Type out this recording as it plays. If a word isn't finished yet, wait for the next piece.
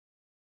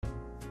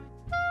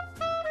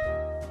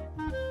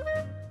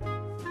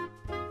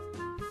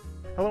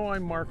Hello,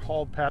 I'm Mark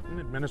Hall-Patton,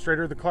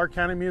 Administrator of the Clark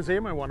County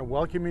Museum. I want to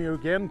welcome you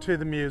again to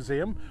the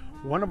museum.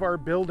 One of our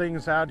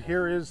buildings out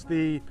here is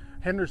the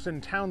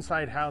Henderson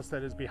Townsite House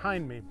that is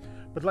behind me.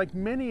 But like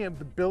many of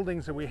the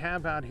buildings that we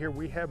have out here,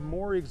 we have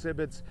more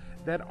exhibits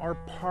that are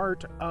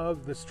part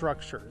of the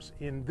structures.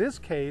 In this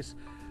case,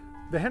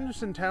 the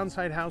Henderson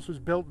Townsite House was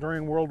built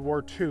during World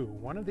War II.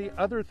 One of the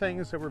other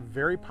things that were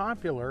very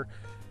popular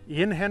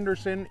in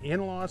Henderson,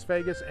 in Las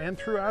Vegas, and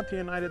throughout the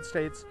United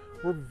States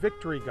were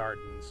victory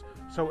gardens.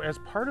 So as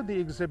part of the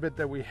exhibit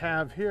that we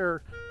have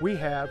here, we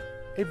have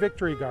a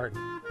victory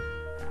garden.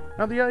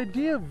 Now the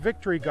idea of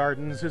victory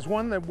gardens is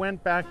one that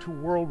went back to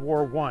World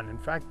War I. In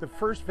fact, the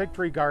first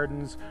victory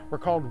gardens were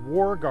called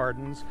war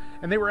gardens,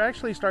 and they were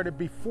actually started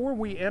before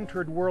we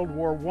entered World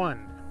War I.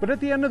 But at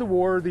the end of the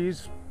war,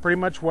 these pretty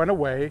much went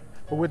away.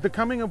 But with the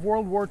coming of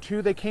World War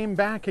II, they came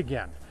back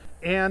again.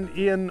 And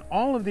in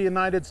all of the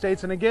United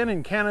States, and again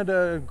in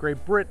Canada,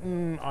 Great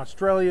Britain,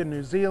 Australia,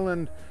 New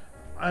Zealand,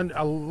 and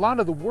a lot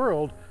of the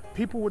world,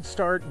 people would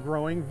start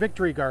growing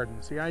victory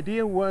gardens. The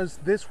idea was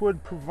this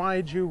would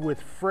provide you with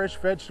fresh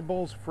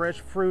vegetables, fresh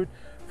fruit,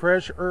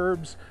 fresh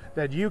herbs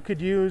that you could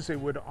use. It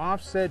would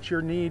offset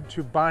your need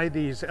to buy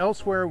these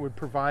elsewhere. It would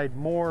provide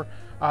more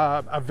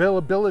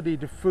availability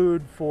to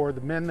food for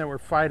the men that were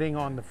fighting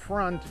on the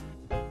front.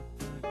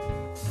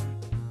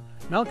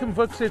 Malcolm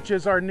Vuksich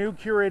is our new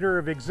curator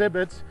of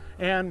exhibits,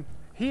 and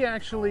he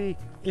actually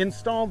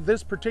installed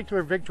this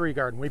particular victory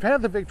garden. We've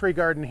had the victory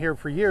garden here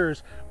for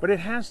years, but it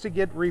has to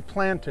get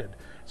replanted.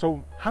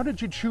 So how did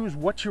you choose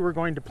what you were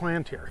going to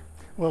plant here?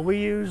 Well, we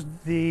used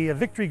the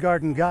Victory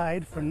Garden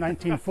Guide from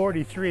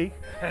 1943.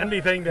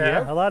 Handy thing to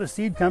have. A lot of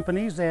seed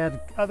companies and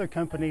other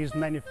companies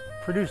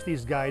produce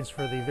these guides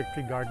for the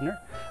Victory Gardener.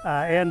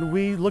 And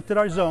we looked at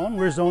our zone.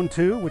 We're zone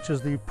 2, which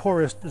is the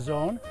poorest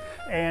zone,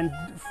 and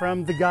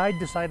from the guide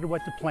decided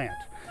what to plant.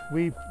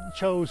 We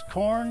chose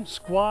corn,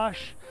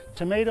 squash,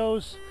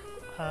 tomatoes,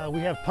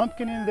 we have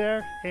pumpkin in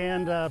there,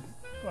 and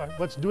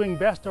what's doing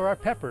best are our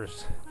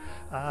peppers.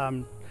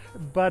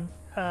 But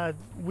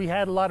we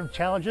had a lot of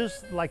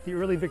challenges like the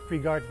early victory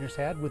gardeners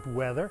had with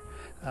weather.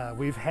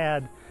 We've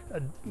had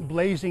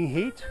blazing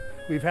heat.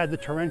 We've had the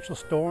torrential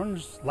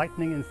storms,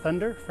 lightning and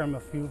thunder from a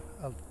few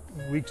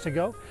weeks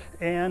ago.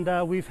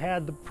 And we've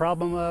had the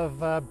problem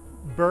of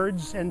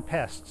birds and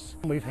pests.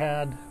 We've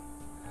had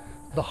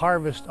the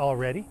harvest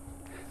already.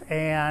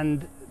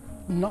 And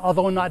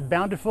although not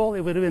bountiful,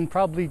 it would have been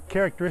probably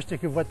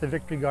characteristic of what the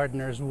victory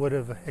gardeners would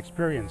have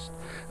experienced.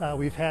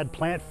 We've had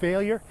plant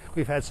failure,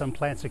 we've had some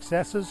plant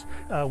successes.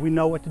 We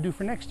know what to do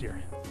for next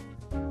year.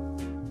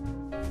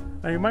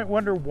 Now you might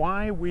wonder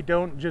why we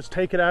don't just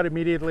take it out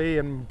immediately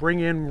and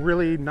bring in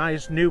really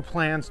nice new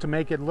plants to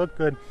make it look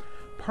good.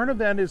 Part of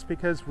that is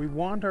because we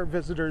want our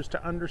visitors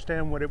to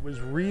understand what it was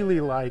really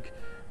like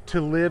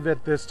to live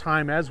at this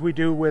time, as we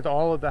do with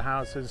all of the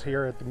houses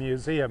here at the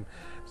museum.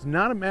 It's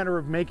not a matter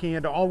of making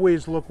it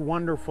always look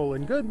wonderful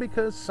and good,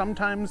 because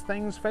sometimes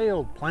things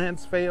failed.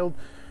 Plants failed,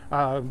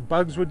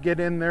 bugs would get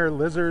in there,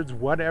 lizards,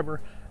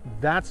 whatever.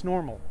 That's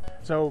normal.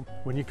 So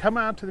when you come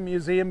out to the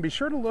museum, be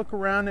sure to look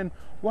around and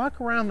walk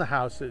around the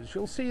houses.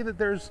 You'll see that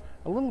there's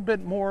a little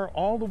bit more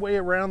all the way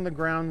around the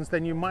grounds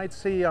than you might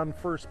see on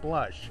first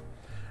blush.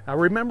 Now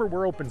remember,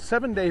 we're open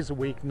 7 days a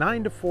week,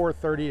 9 to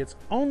 4:30. It's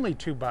only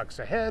 $2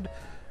 a head.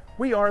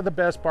 We are the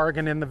best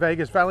bargain in the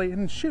Vegas Valley,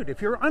 and shoot,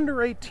 if you're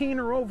under 18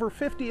 or over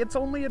 50, it's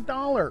only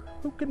 $1.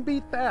 Who can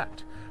beat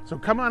that? So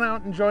come on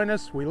out and join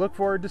us. We look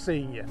forward to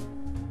seeing you.